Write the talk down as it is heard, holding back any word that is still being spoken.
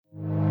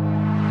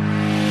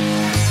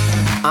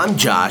I'm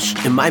Josh,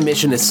 and my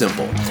mission is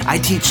simple. I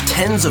teach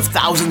tens of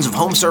thousands of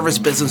home service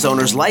business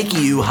owners like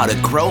you how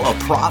to grow a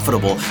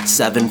profitable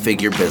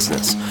seven-figure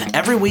business.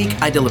 Every week,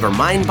 I deliver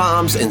mind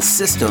bombs and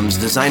systems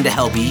designed to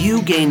help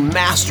you gain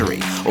mastery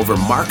over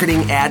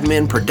marketing,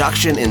 admin,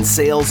 production, and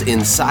sales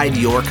inside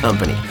your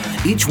company.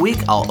 Each week,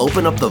 I'll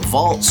open up the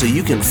vault so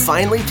you can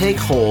finally take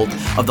hold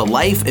of the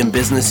life and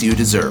business you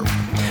deserve.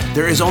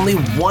 There is only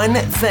one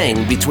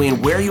thing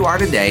between where you are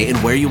today and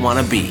where you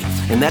want to be,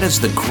 and that is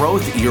the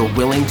growth you're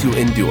willing to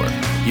endure.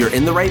 You're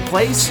in the right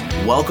place.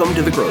 Welcome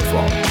to the Growth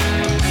Vault.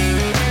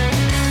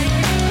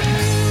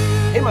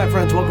 Hey, my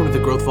friends, welcome to the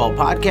Growth Vault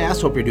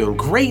podcast. Hope you're doing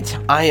great.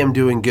 I am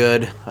doing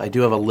good. I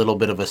do have a little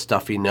bit of a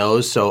stuffy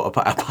nose, so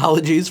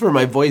apologies for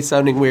my voice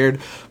sounding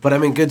weird, but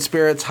I'm in good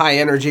spirits, high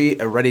energy,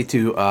 and ready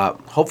to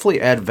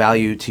hopefully add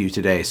value to you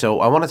today. So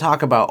I want to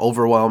talk about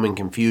overwhelm and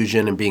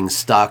confusion and being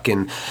stuck,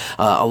 and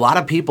a lot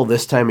of people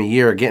this time of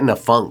year get in a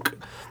funk.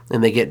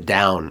 And they get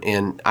down,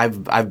 and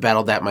I've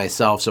battled that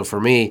myself. So for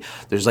me,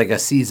 there's like a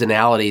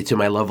seasonality to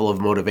my level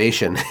of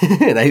motivation.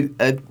 And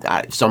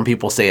I some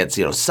people say it's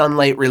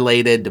sunlight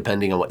related,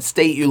 depending on what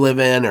state you live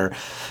in, or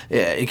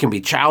it can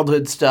be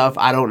childhood stuff.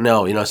 I don't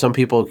know. Some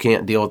people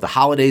can't deal with the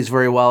holidays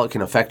very well. It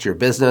can affect your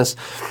business,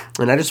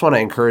 and I just want to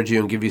encourage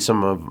you and give you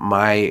some of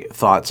my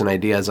thoughts and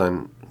ideas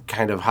on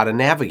kind of how to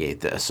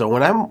navigate this. So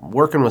when I'm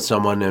working with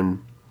someone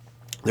and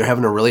they're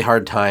having a really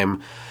hard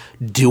time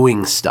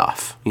doing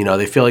stuff.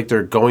 They feel like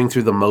they're going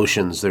through the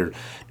motions. They're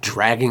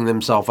dragging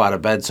themselves out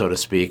of bed, so to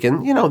speak.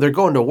 And, they're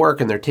going to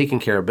work and they're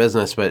taking care of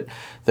business, but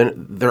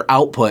then their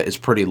output is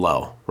pretty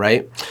low,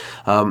 right?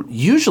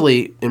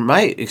 Usually, in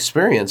my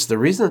experience, the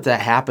reason that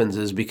happens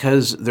is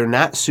because they're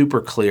not super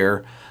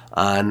clear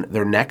on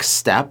their next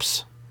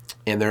steps,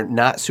 and they're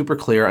not super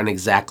clear on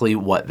exactly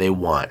what they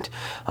want.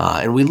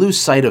 And we lose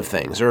sight of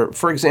things. Or,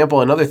 for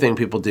example, another thing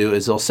people do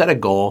is they'll set a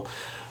goal,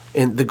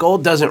 and the goal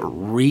doesn't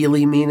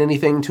really mean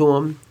anything to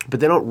them,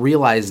 but they don't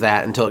realize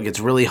that until it gets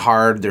really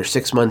hard. They're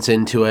 6 months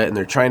into it, and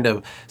they're trying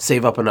to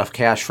save up enough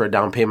cash for a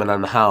down payment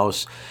on the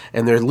house,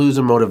 and they're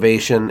losing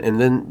motivation.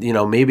 And then,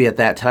 maybe at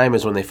that time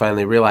is when they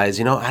finally realize,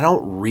 I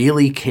don't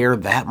really care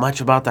that much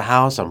about the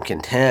house. I'm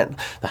content.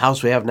 The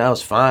house we have now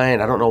is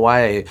fine. I don't know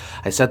why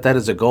I set that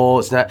as a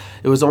goal. It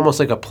was almost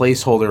like a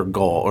placeholder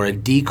goal or a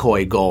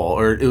decoy goal,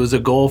 or it was a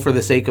goal for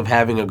the sake of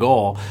having a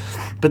goal.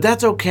 But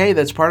that's okay.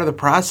 That's part of the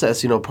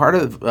process. Part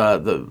of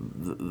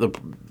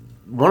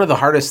one of the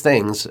hardest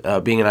things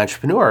being an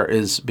entrepreneur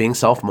is being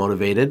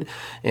self-motivated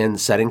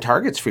and setting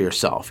targets for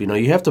yourself.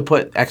 You have to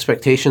put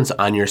expectations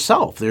on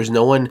yourself. There's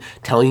no one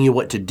telling you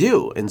what to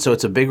do. And so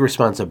it's a big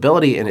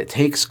responsibility, and it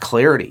takes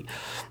clarity.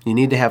 You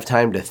need to have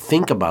time to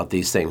think about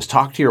these things.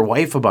 Talk to your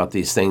wife about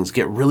these things.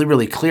 Get really,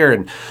 really clear.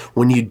 And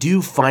when you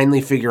do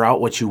finally figure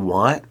out what you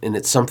want, and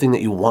it's something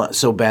that you want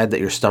so bad that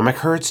your stomach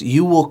hurts,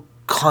 you will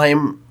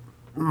climb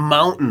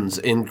mountains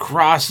and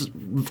cross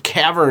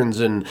caverns,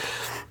 and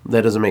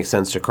that doesn't make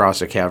sense to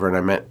cross a cavern.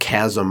 I meant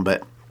chasm,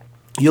 but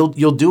you'll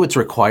do what's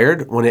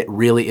required when it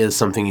really is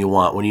something you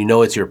want, when you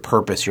know it's your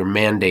purpose, your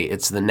mandate,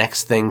 it's the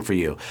next thing for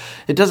you.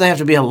 It doesn't have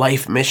to be a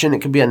life mission.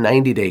 It could be a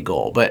 90-day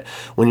goal. But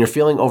when you're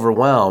feeling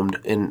overwhelmed,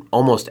 in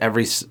almost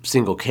every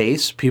single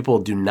case, people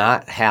do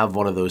not have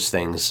one of those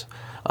things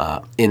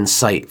in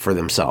sight for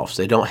themselves.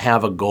 They don't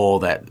have a goal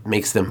that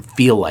makes them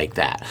feel like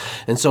that.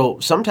 And so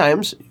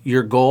sometimes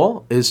your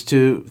goal is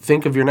to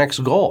think of your next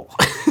goal.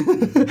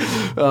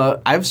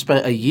 I've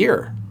spent a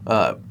year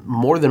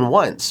more than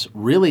once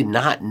really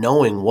not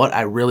knowing what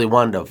I really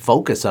wanted to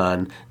focus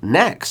on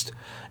next.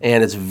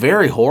 And it's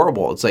very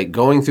horrible. It's like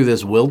going through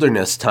this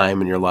wilderness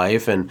time in your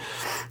life, and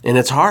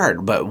it's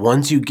hard. But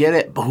once you get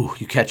it,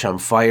 you catch on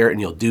fire, and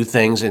you'll do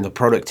things, and the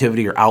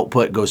productivity or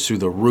output goes through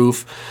the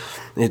roof.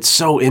 It's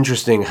so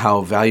interesting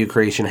how value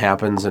creation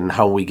happens and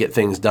how we get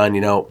things done.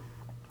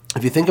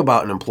 If you think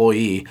about an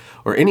employee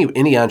or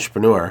any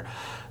entrepreneur,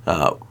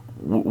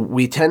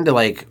 we tend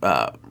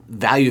to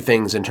value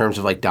things in terms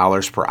of like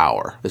dollars per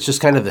hour. It's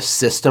just kind of the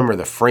system or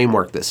the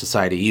framework that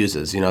society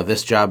uses.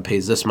 This job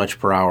pays this much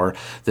per hour.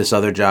 This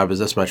other job is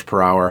this much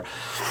per hour.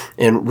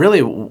 And really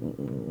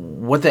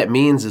what that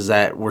means is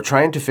that we're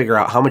trying to figure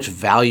out how much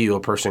value a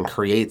person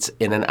creates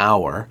in an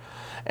hour,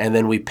 and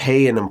then we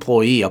pay an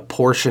employee a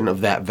portion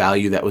of that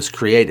value that was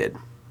created.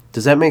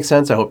 Does that make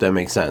sense? I hope that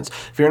makes sense.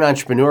 If you're an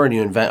entrepreneur and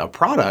you invent a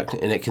product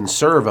and it can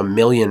serve 1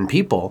 million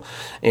people,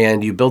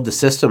 and you build the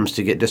systems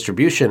to get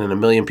distribution and 1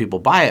 million people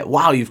buy it,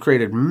 wow, you've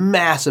created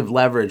massive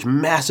leverage,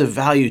 massive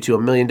value to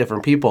 1 million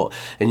different people,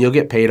 and you'll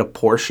get paid a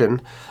portion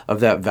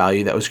of that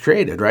value that was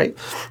created, right?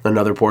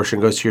 Another portion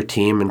goes to your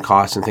team and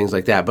costs and things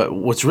like that. But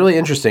what's really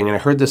interesting, and I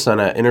heard this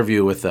on an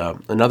interview with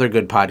another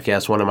good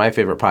podcast, one of my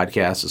favorite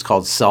podcasts, is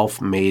called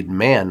Self-Made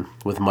Man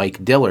with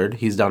Mike Dillard.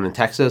 He's down in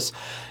Texas.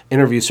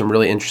 Interviews some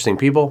really interesting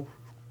people.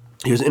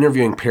 He was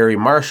interviewing Perry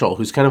Marshall,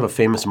 who's kind of a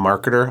famous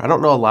marketer. I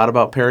don't know a lot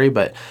about Perry,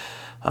 but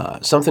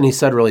something he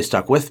said really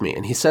stuck with me.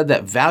 And he said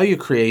that value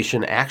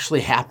creation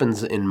actually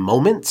happens in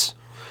moments,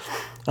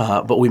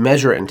 but we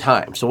measure it in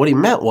time. So what he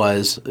meant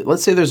was,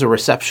 let's say there's a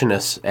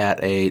receptionist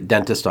at a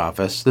dentist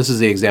office. This is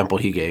the example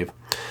he gave.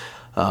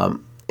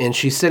 and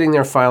she's sitting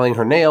there filing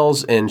her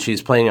nails, and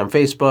she's playing on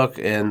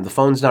Facebook, and the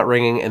phone's not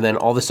ringing, and then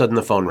all of a sudden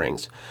the phone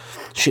rings.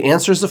 She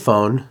answers the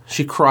phone.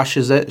 She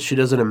crushes it. She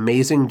does an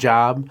amazing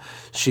job.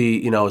 She,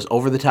 is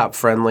over the top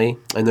friendly.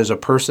 And there's a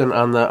person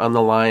on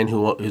the line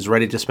who's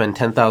ready to spend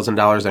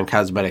 $10,000 on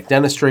cosmetic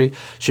dentistry.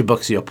 She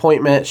books the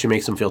appointment. She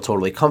makes him feel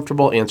totally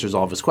comfortable. Answers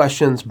all of his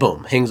questions.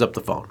 Boom, hangs up the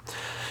phone.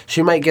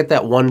 She might get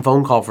that one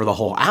phone call for the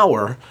whole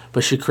hour,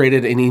 but she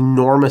created an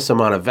enormous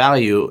amount of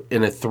value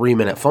in a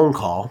 3-minute phone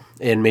call.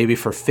 And maybe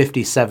for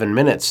 57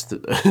 minutes,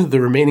 the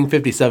remaining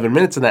 57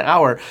 minutes in that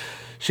hour,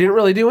 she didn't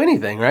really do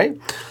anything, right?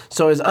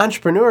 So as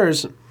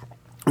entrepreneurs,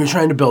 you're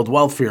trying to build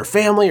wealth for your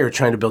family or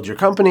trying to build your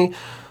company.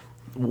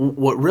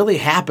 What really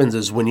happens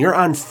is when you're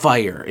on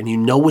fire and you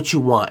know what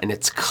you want and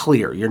it's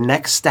clear, your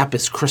next step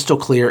is crystal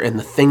clear and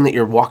the thing that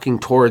you're walking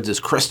towards is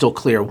crystal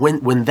clear.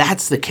 When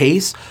that's the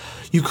case,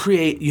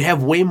 you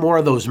have way more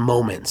of those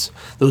moments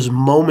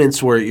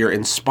where you're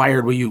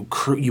inspired, where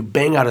you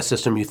bang out a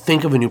system, you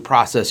think of a new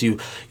process, you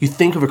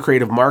think of a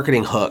creative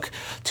marketing hook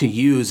to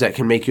use that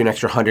can make you an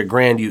extra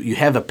 $100,000. You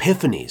have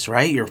epiphanies,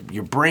 right?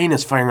 Your brain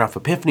is firing off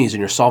epiphanies and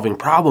you're solving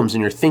problems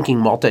and you're thinking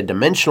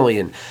multidimensionally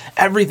and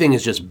everything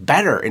is just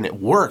better and it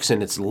works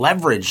and it's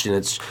leveraged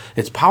and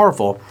it's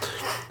powerful.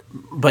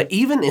 But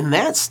even in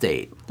that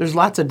state, there's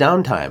lots of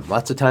downtime,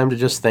 lots of time to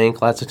just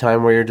think, lots of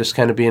time where you're just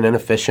kind of being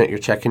inefficient. You're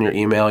checking your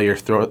email, you're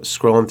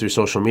scrolling through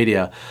social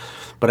media.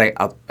 But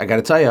I got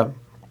to tell you,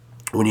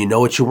 when you know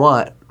what you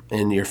want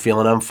and you're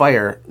feeling on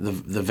fire,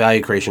 the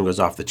value creation goes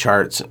off the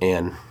charts.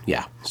 And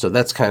yeah, so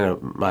that's kind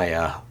of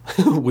my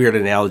weird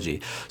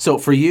analogy. So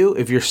for you,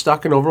 if you're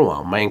stuck and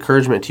overwhelmed, my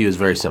encouragement to you is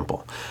very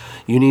simple.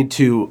 You need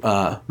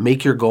to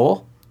make your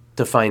goal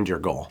to find your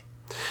goal.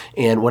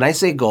 And when I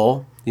say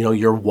goal,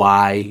 your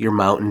why, your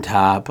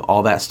mountaintop,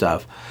 all that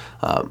stuff,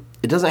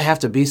 it doesn't have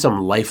to be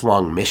some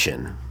lifelong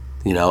mission.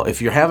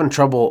 If you're having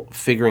trouble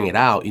figuring it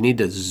out, you need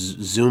to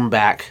zoom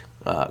back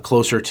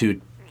closer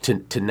to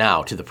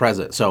now, to the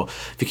present. So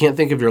if you can't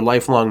think of your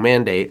lifelong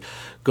mandate,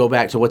 go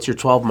back to what's your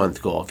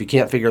 12-month goal. If you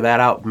can't figure that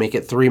out, make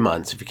it 3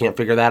 months. If you can't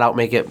figure that out,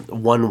 make it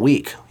 1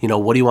 week.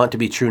 What do you want to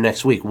be true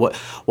next week?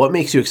 What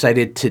makes you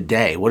excited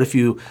today? What if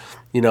you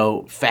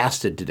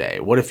fasted today?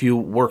 What if you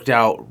worked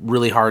out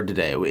really hard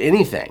today?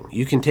 Anything.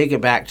 You can take it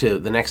back to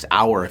the next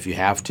hour if you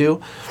have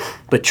to,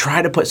 but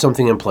try to put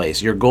something in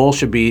place. Your goal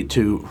should be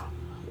to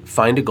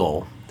find a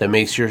goal that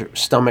makes your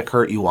stomach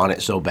hurt. You want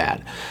it so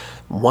bad.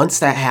 Once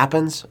that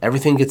happens,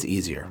 everything gets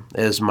easier.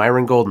 As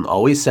Myron Golden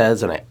always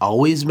says, and I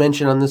always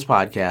mention on this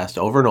podcast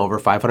over and over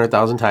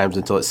 500,000 times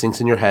until it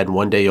sinks in your head, and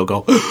one day you'll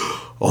go,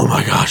 oh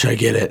my gosh, I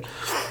get it.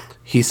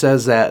 He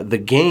says that the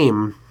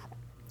game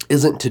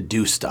isn't to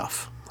do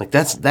stuff.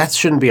 That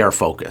shouldn't be our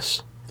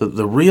focus.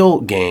 The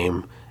real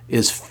game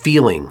is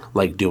feeling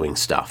like doing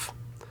stuff.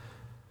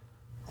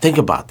 Think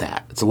about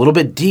that. It's a little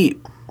bit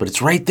deep, but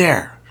it's right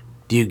there.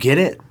 Do you get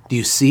it? Do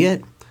you see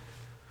it?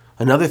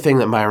 Another thing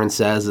that Myron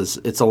says is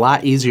it's a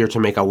lot easier to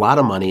make a lot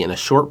of money in a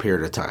short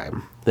period of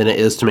time than it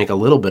is to make a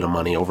little bit of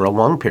money over a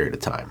long period of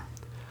time.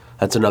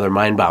 That's another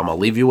mind bomb I'll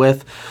leave you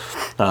with.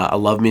 I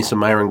love me some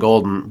Myron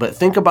Golden, but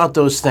think about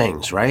those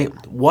things, right?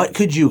 What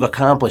could you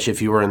accomplish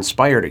if you were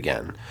inspired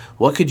again?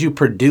 What could you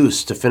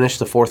produce to finish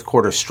the fourth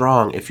quarter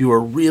strong if you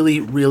were really,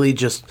 really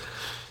just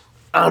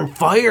on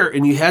fire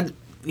and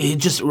you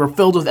just were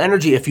filled with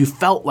energy if you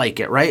felt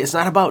like it, right? It's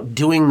not about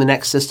doing the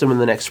next system in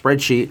the next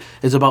spreadsheet.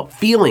 It's about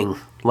feeling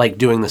like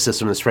doing the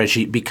system in the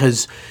spreadsheet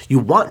because you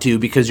want to,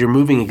 because you're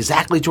moving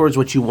exactly towards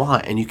what you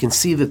want. And you can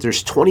see that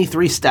there's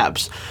 23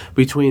 steps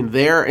between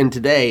there and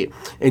today,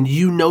 and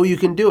you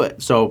can do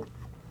it. So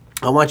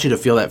I want you to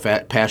feel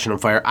that passion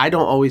and fire. I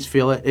don't always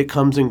feel it. It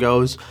comes and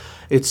goes.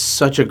 It's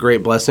such a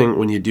great blessing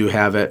when you do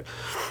have it.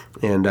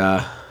 And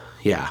the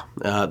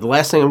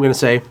last thing I'm going to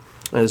say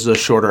is a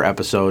shorter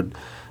episode.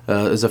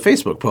 Is a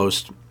Facebook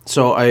post.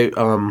 So I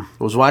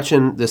was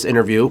watching this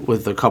interview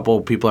with a couple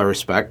people I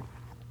respect.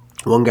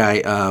 One guy,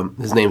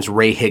 his name's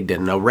Ray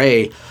Higdon. Now,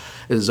 Ray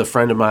is a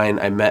friend of mine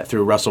I met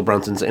through Russell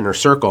Brunson's Inner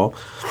Circle.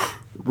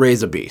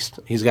 Ray's a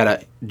beast. He's got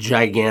a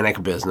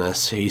gigantic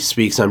business. He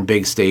speaks on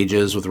big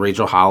stages with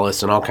Rachel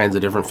Hollis and all kinds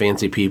of different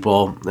fancy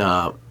people,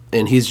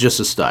 and he's just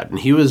a stud. And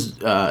he was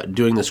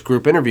doing this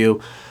group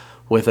interview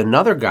with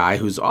another guy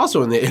who's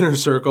also in the Inner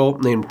Circle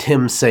named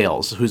Tim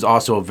Sales, who's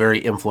also a very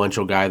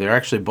influential guy. They're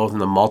actually both in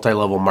the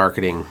multi-level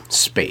marketing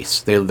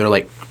space. They're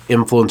like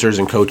influencers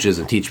and coaches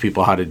and teach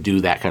people how to do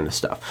that kind of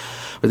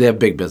stuff. But they have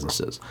big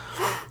businesses.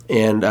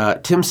 And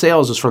Tim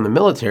Sales is from the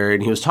military,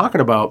 and he was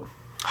talking about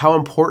how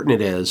important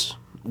it is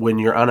when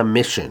you're on a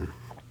mission,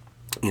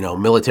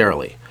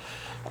 militarily,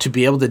 to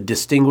be able to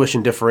distinguish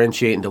and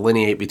differentiate and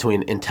delineate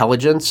between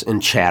intelligence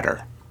and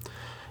chatter.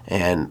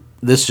 And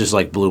this just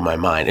blew my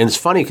mind. And it's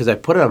funny because I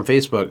put it on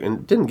Facebook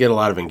and didn't get a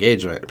lot of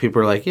engagement.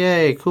 People are like,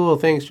 yay, cool,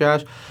 thanks,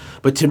 Josh.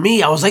 But to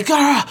me, I was like,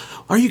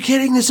 are you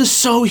kidding? This is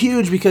so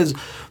huge because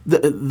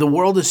the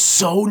world is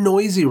so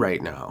noisy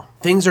right now.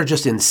 Things are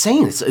just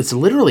insane. It's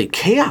literally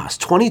chaos.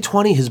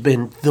 2020 has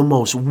been the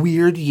most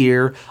weird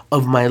year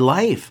of my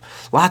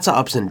life. Lots of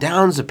ups and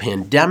downs, the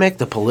pandemic,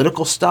 the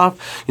political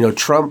stuff,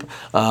 Trump,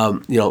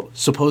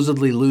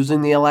 supposedly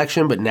losing the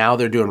election, but now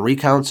they're doing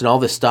recounts and all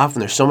this stuff,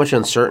 and there's so much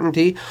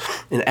uncertainty,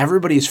 and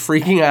everybody's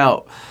freaking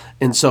out.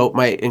 And so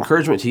my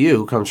encouragement to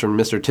you comes from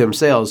Mr. Tim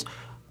Sales.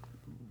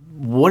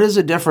 What is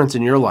the difference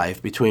in your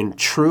life between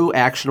true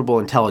actionable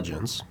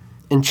intelligence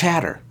and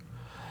chatter?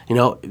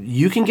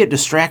 You can get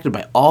distracted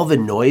by all the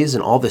noise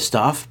and all the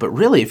stuff, but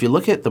really, if you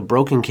look at the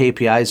broken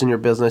KPIs in your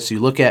business, you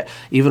look at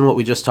even what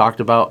we just talked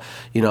about,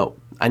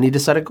 I need to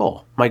set a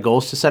goal. My goal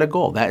is to set a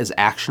goal. That is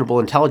actionable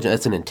intelligence.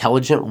 That's an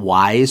intelligent,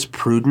 wise,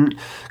 prudent,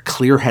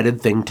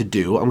 clear-headed thing to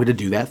do. I'm going to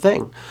do that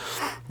thing.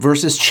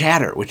 Versus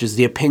chatter, which is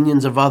the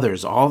opinions of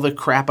others. All the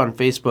crap on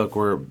Facebook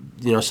where,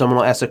 someone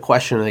will ask a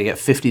question and they get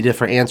 50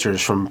 different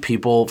answers from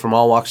people from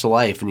all walks of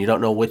life, and you don't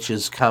know which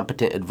is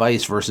competent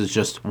advice versus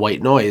just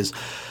white noise.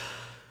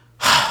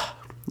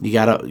 You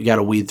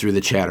gotta weed through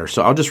the chatter.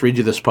 So I'll just read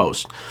you this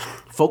post.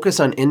 Focus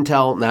on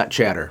intel, not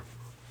chatter.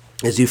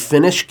 As you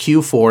finish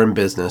Q4 in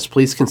business,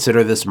 please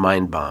consider this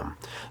mind bomb.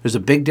 There's a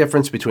big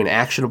difference between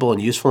actionable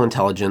and useful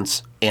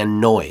intelligence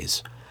and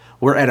noise.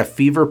 We're at a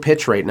fever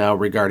pitch right now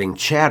regarding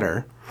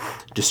chatter.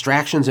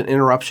 Distractions and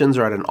interruptions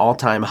are at an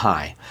all-time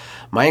high.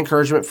 My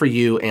encouragement for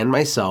you and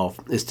myself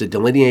is to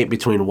delineate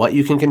between what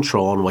you can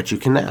control and what you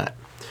cannot.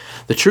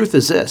 The truth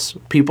is this: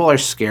 people are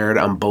scared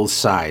on both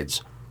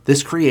sides.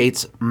 This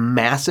creates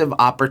massive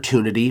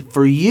opportunity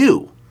for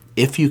you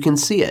if you can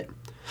see it.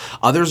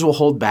 Others will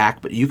hold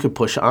back, but you can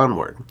push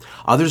onward.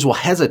 Others will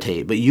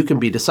hesitate, but you can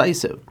be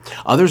decisive.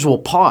 Others will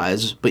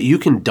pause, but you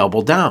can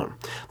double down.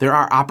 There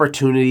are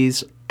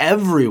opportunities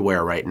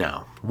everywhere right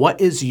now. What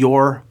is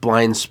your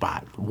blind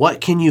spot?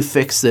 What can you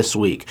fix this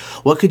week?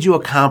 What could you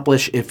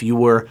accomplish if you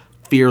were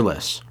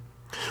fearless?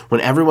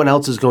 When everyone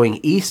else is going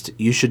east,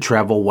 you should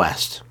travel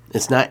west.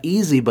 It's not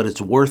easy, but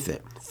it's worth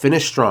it.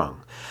 Finish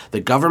strong. The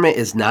government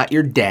is not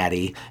your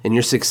daddy, and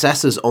your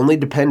success is only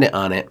dependent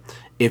on it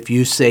if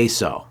you say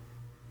so.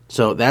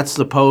 So that's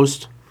the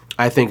post.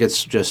 I think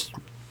it's just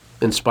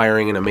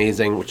inspiring and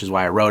amazing, which is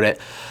why I wrote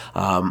it.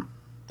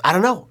 I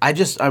don't know.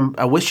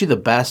 I wish you the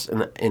best,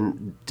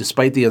 and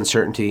despite the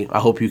uncertainty, I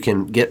hope you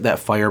can get that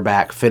fire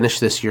back, finish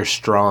this year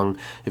strong.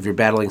 If you're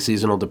battling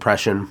seasonal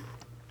depression,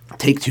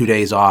 take 2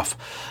 days off,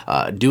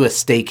 do a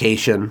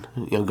staycation,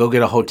 go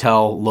get a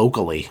hotel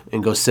locally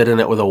and go sit in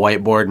it with a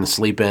whiteboard and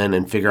sleep in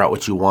and figure out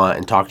what you want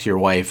and talk to your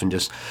wife and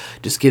just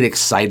get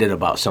excited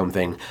about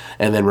something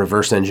and then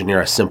reverse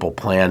engineer a simple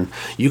plan.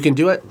 You can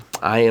do it.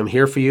 I am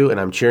here for you and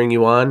I'm cheering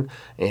you on,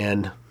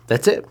 and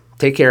that's it.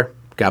 Take care.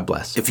 God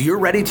bless. If you're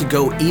ready to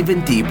go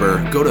even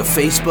deeper, go to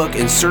Facebook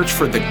and search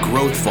for The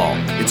Growth Vault.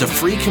 It's a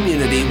free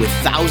community with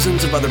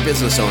thousands of other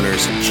business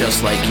owners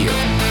just like you.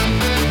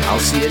 I'll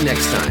see you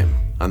next time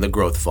on The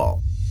Growth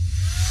Vault.